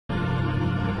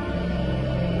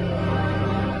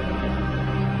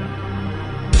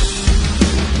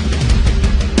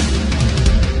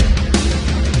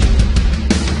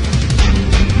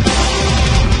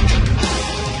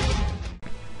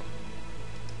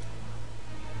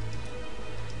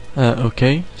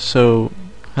Okay, so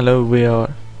hello,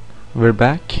 we're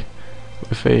back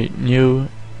with a new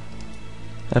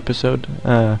episode.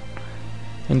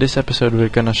 In this episode we're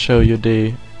gonna show you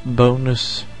the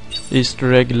bonus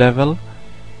Easter egg level.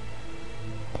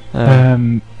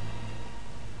 And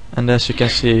as you can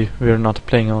see, we're not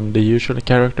playing on the usual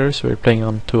characters, we're playing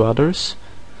on two others.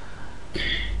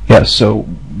 Yeah, so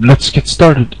let's get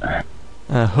started.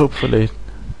 Hopefully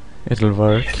it'll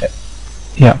work.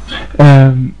 Yeah.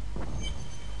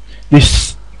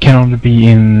 This can only be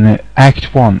in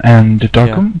Act 1, and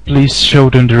Darkham, please show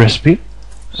them the recipe,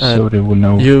 so they will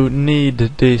know. You need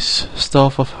this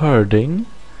Staff of Herding,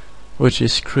 which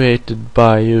is created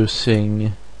by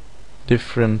using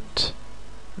different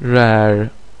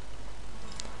rare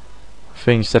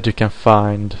things that you can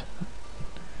find,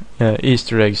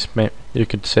 Easter eggs, you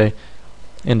could say,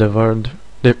 in the world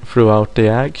throughout the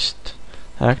act.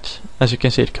 As you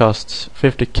can see, it costs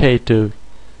 50k to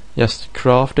just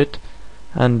craft it,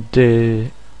 and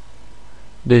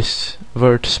this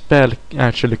word spell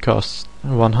actually costs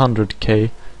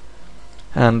 100k,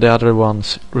 and the other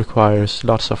ones requires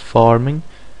lots of farming,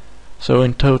 so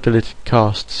in total it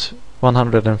costs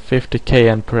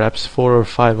 150k and perhaps 4 or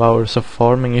 5 hours of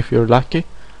farming if you're lucky.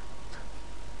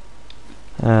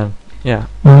 Yeah.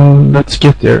 Well, let's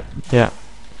get there. Yeah.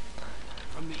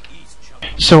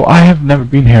 So I have never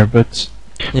been here, but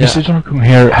Mr. Darkham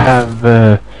here have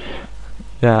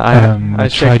I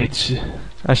tried checked it.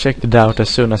 I checked it out as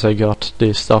soon as I got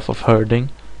the Staff of Herding,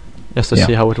 just to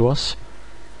see how it was.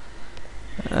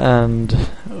 And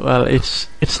well, it's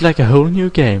like a whole new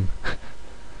game.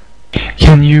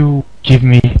 Can you give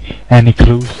me any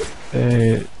clues?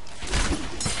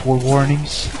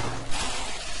 Forewarnings?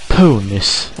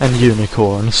 Ponies and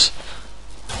unicorns.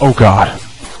 Oh god.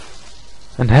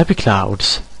 And happy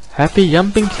clouds. Happy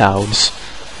jumping clouds.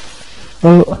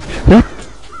 Well, that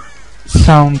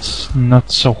sounds not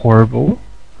so horrible.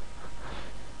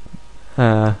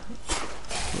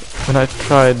 When I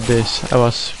tried this, I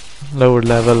was lower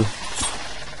level,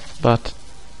 but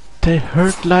they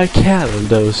hurt like hell,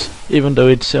 those, even though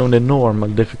it's only normal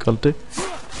difficulty.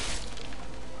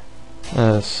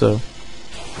 So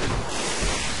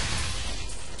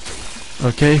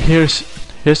okay, here's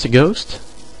the ghost.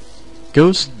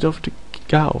 Ghost of the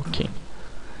Cow King.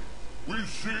 We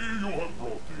see you have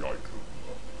brought the item.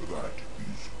 That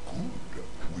is good.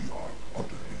 We are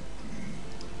utterly pleased.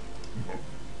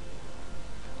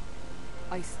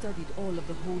 I studied all of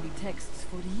the holy texts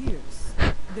for years.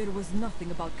 There was nothing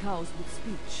about cows with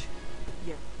speech.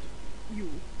 Yet, you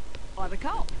are a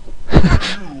cow. You are a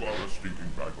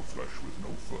stinking bag of flesh with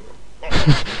no fur.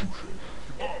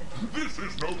 This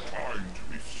is no time to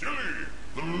be silly.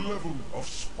 The level of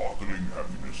sparkling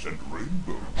happiness and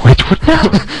rainbows. Wait, what now?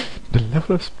 The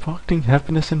level of sparkling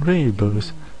happiness and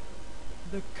rainbows.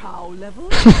 The cow level?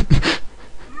 No!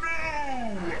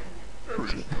 There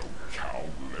is no cow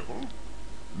level.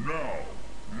 Now,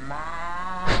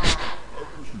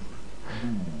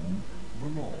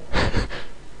 move along.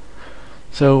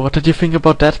 So, what did you think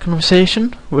about that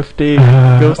conversation with the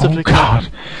ghost of the god.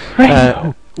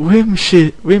 Rainbow.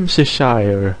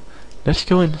 Whimsyshire. Let's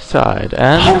go inside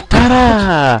and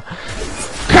ta-da!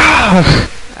 God!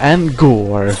 And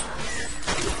Gore.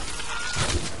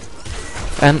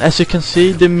 And as you can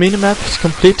see, the minimap is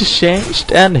completely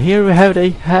changed, and here we have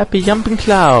a happy jumping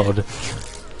cloud.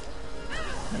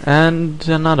 And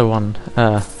another one.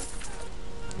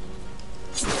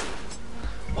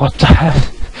 What the hell?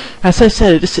 As I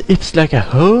said, it's like a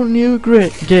whole new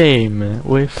game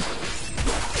with...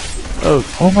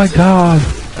 Oh my god!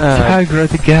 Tiger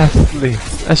the Ghastly.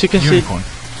 As you can Unicorn.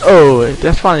 see... Oh,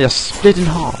 that one just split in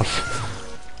half.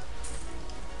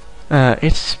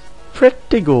 It's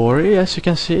pretty gory, as you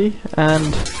can see,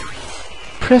 and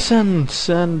presents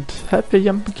and happy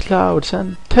jumping clouds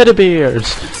and teddy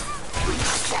bears,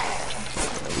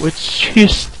 which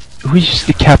We just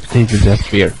decapitated that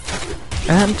bear.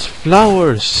 and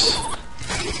flowers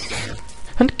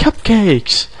and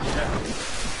cupcakes.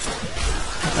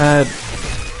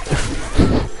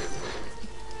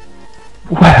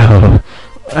 Well,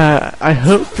 I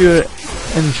hope you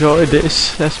enjoy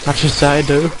this as much as I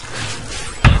do.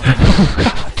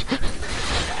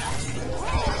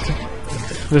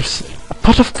 There's a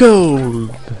pot of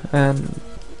gold and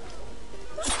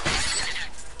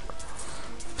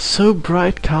so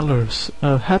bright colors.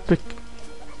 Happy.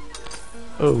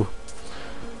 Oh.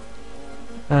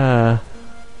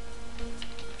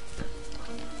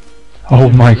 oh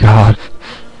my god.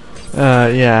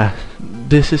 Yeah.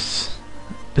 This is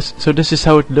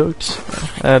how it looks.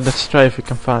 Let's try if we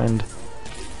can find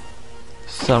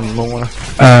some more.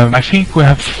 I think we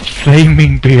have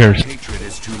flaming bears.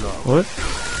 What?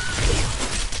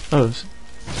 Oh.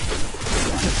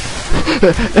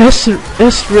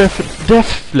 SRF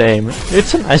Death Flame.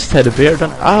 It's a nice teddy bear.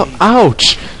 Don't.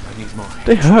 Ouch!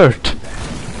 They hurt.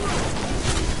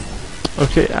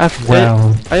 Okay, I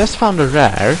just found a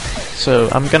rare, so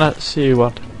I'm gonna see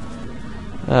what.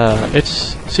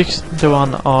 It's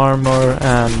 61 armor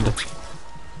and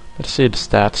let's see the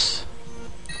stats.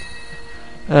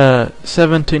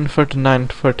 17, 49,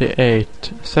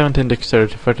 48, 17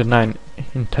 dexterity, 49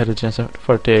 intelligence, and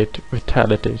 48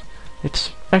 vitality.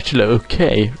 It's actually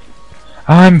okay.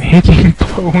 I'm hitting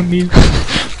ponies.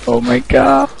 Oh my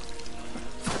god.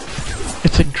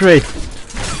 It's a great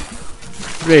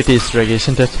Easter egg,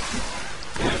 isn't it?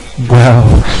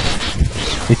 Well,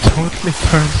 it totally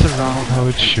turns around how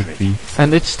it should be.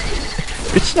 And it's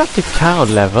not the cow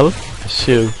level, as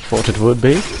you thought it would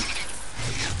be.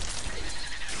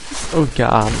 Oh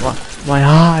god, my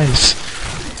eyes!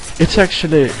 It's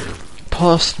actually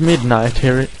past midnight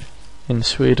here in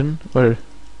Sweden, where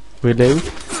we live.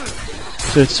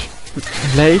 So it's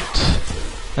late.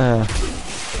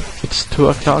 It's 2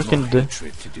 o'clock in the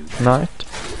night.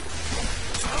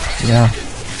 Yeah.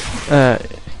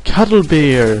 Cuddle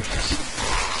bears.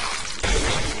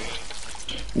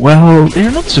 Well, they're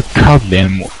not so cuddly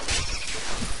anymore.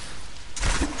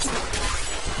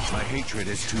 My hatred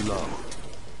is too low.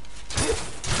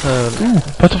 Ooh,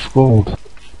 pot of gold.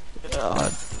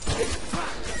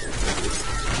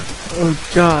 Oh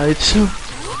god, it's so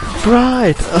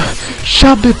bright!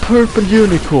 Chubby purple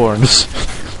unicorns!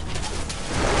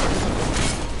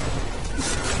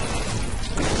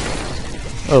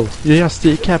 Oh, you just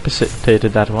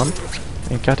decapitated that one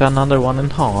and cut another one in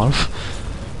half.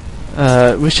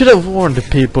 We should have warned the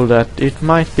people that it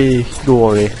might be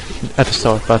gory at the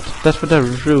start, but that would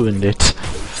have ruined it.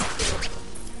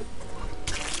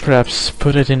 Perhaps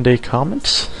put it in the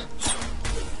comments?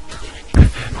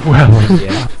 Well,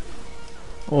 yeah.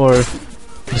 Or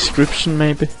description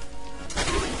maybe?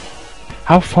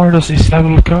 How far does this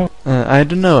level go? I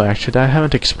don't know actually, I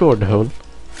haven't explored the whole.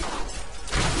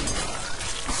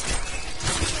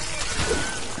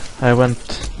 I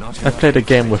played a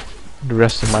game with the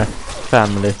rest of my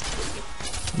family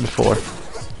before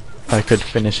I could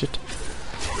finish it.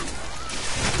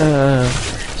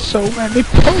 So many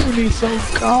ponies,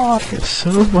 oh god!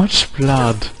 So much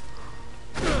blood.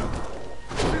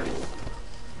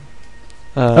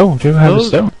 Oh, do you have a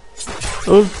stone?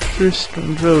 Old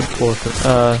Tristan Road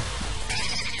Portal.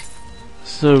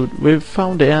 So we've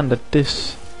found the end at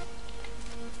this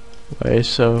way,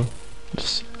 so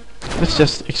let's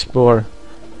just explore.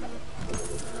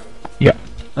 Yeah.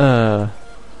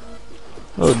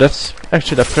 Oh, that's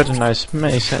actually a pretty nice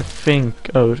maze, I think.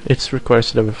 Oh, it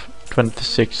requires level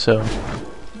 26, so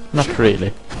not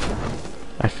really,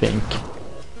 I think.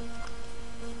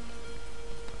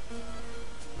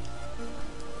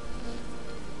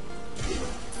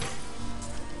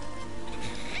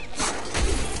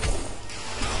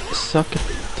 Suck it.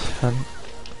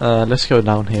 Let's go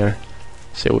down here.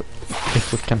 See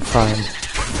if we can find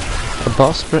a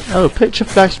boss. Oh, page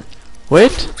of blacksmithing.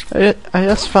 Wait, I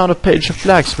just found a page of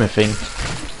blacksmithing.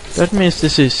 That means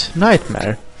this is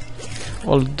nightmare.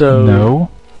 Although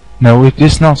no, it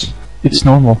is not. It's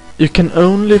normal. You can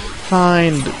only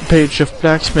find page of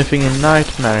blacksmithing in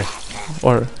nightmare,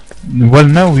 or well,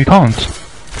 no, you can't.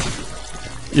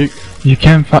 You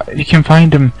can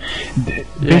find them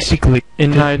basically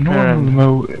in nightmare normal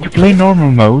mode. You play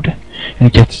normal mode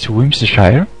and get to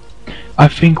Whimsyshire. I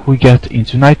think we get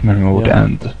into nightmare mode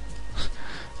and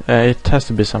it has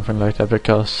to be something like that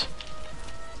because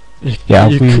you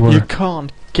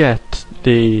can't get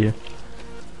the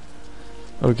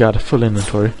full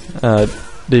inventory.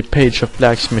 The page of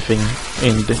blacksmithing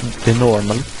in the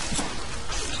normal.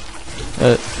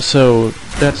 So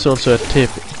that's also a tip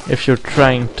if you're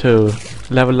trying to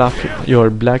level up your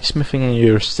blacksmithing and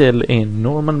you're still in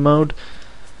normal mode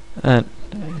and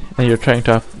you're trying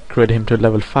to upgrade him to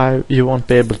level 5, you won't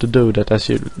be able to do that as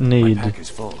you need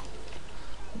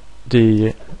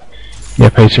the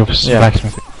page of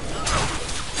blacksmithing.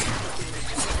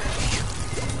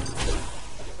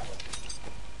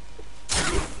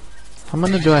 How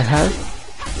many do I have?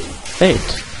 8.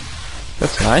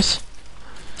 That's nice.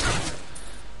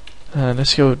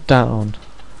 Let's go down.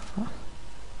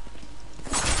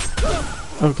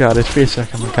 Oh god, it feels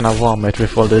like I'm gonna vomit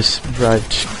with all these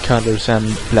bright colors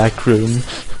and black room.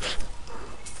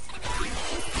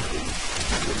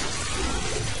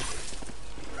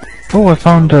 Oh, I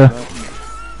found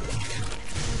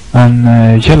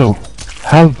an yellow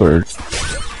halberd.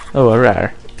 Oh, a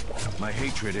rare.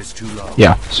 hatred is too low.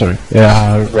 Yeah, sorry.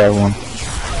 Yeah, rare one.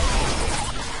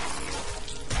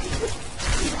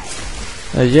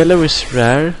 Yellow is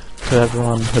rare, to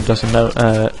everyone who doesn't know.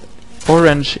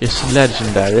 Orange is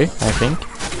legendary, I think.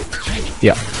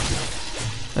 Yeah.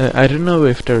 I don't know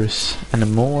if there's any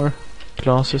more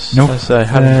classes. Nope. As I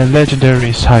haven't. Legendary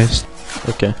is highest.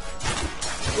 Okay.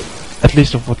 At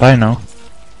least of what I know.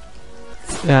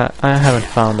 Yeah, I haven't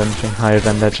found anything higher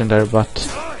than legendary, but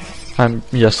I'm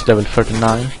just level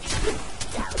 39.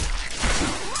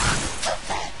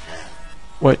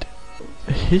 Wait,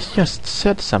 he just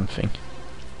said something.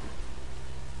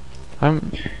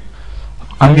 I'm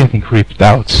getting creeped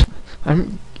out.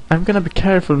 I'm gonna be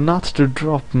careful not to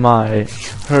drop my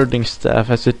herding staff,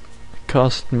 as it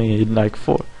cost me like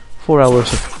 4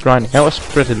 hours of grinding. I was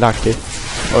pretty lucky,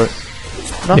 or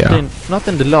not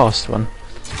in the last one,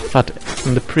 but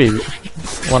in the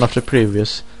one of the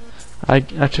previous. I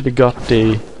actually got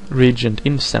the regent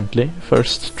instantly,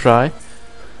 first try.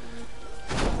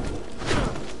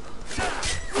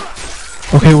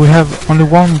 Okay, we have only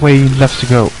one way left to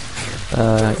go.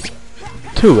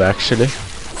 2 actually,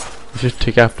 if you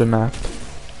take up the map.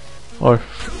 Or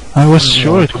I was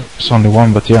sure it was only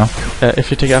one, but yeah. if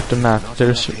you take up the map,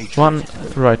 there's one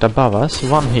right above us,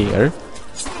 one here,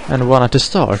 and one at the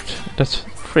start. That's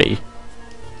 3.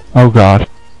 Oh god.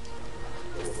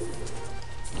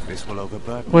 This will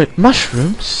overburden. Wait,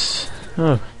 mushrooms?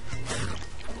 Oh.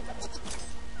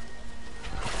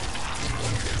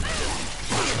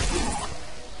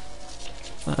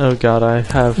 Oh god, I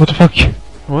have... What the fuck?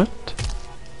 What?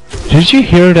 Did you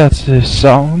hear that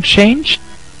sound change?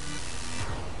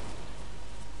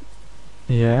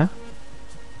 Yeah?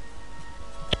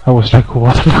 I was like,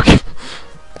 what the fuck?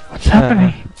 What's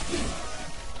happening?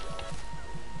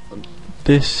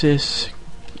 This is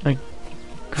a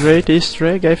great Easter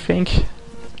egg, I think.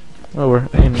 Or,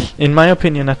 in my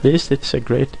opinion at least, it's a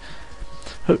great...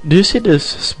 Oh, do you see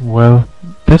this? Well,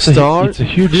 that's Star? it's a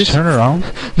huge turnaround.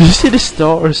 Do you see the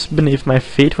stars beneath my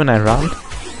feet when I run?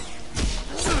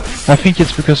 I think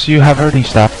it's because you have herding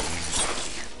staff.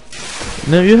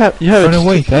 No, you have Oh it. no,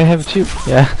 wait, I have it too.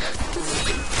 Yeah.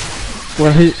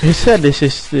 Well, he said this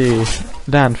is the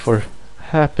land for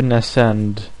happiness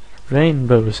and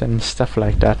rainbows and stuff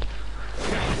like that.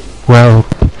 Well,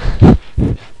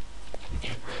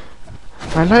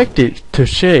 I liked it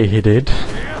touche he did.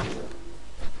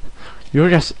 You're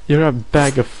a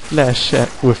bag of flesh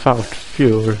without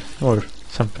fur or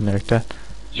something like that.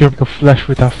 you're a flesh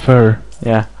without fur.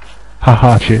 Yeah.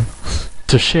 Haha, you.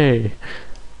 Touche.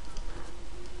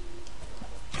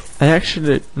 I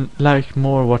actually like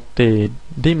more what the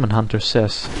demon hunter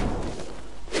says.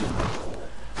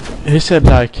 He said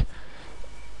like,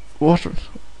 what was it?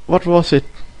 What was it?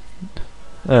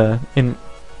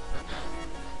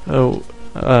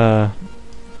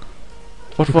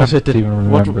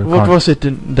 What was it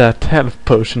in that health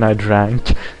potion I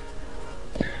drank?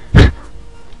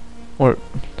 Or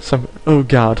some... Oh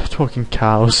god, talking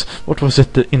cows. What was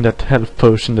it in that health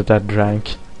potion that I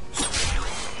drank?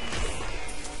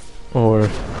 Or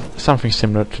something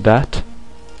similar to that.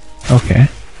 Okay.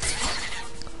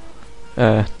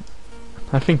 I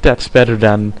think that's better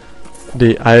than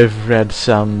the... I've read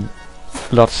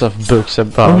lots of books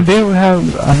about... Oh, there we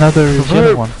have another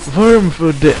yellow one.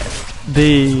 Wormwood,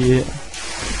 the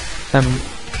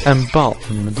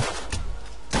embalmed.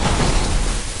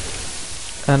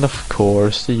 And of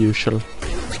course, the usual.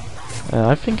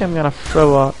 I think I'm gonna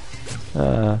throw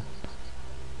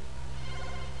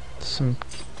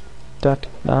that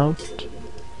out to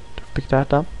pick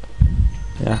that up.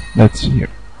 Yeah. Let's see here.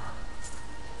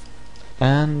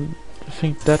 And I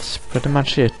think that's pretty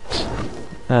much it.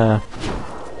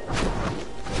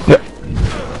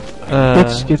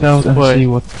 Let's get out and wait. see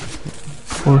what...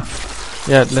 Or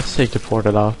Yeah, let's take the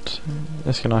portal out.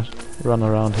 Just gonna run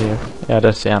around here. Yeah,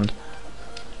 that's the end.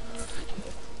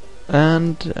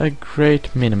 And a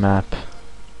great minimap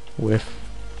with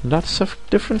lots of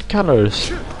different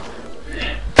colors.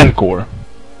 and Gore.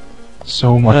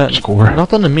 So much Gore.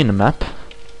 Not on the minimap.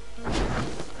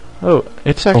 Oh,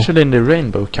 it's actually in the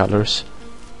rainbow colors.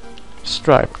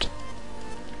 Striped.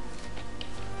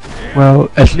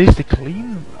 Well, at least the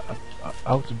clean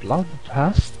out blood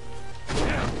passed.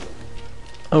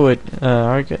 Oh wait,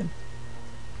 okay.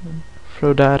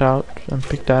 Throw that out and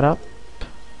pick that up.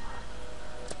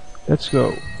 Let's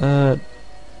go.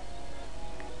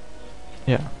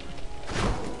 Yeah.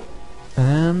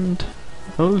 And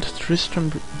Old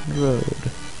Tristram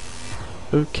Road.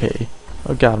 Okay.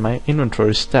 Oh god, my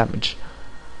inventory is damaged.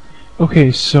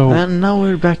 Okay, so And now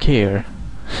we're back here.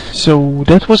 So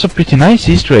that was a pretty nice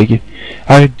Easter egg.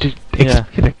 I did Yeah.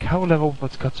 expected a cow level,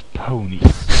 but got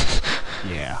ponies.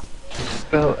 Yeah.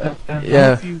 Well, I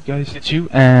Yeah. hope you guys did too,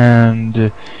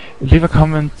 and leave a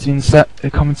comment in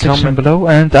comment section Comment- below,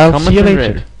 and I'll Comment see you and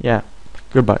later. rate. Yeah.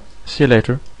 Goodbye. See you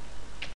later.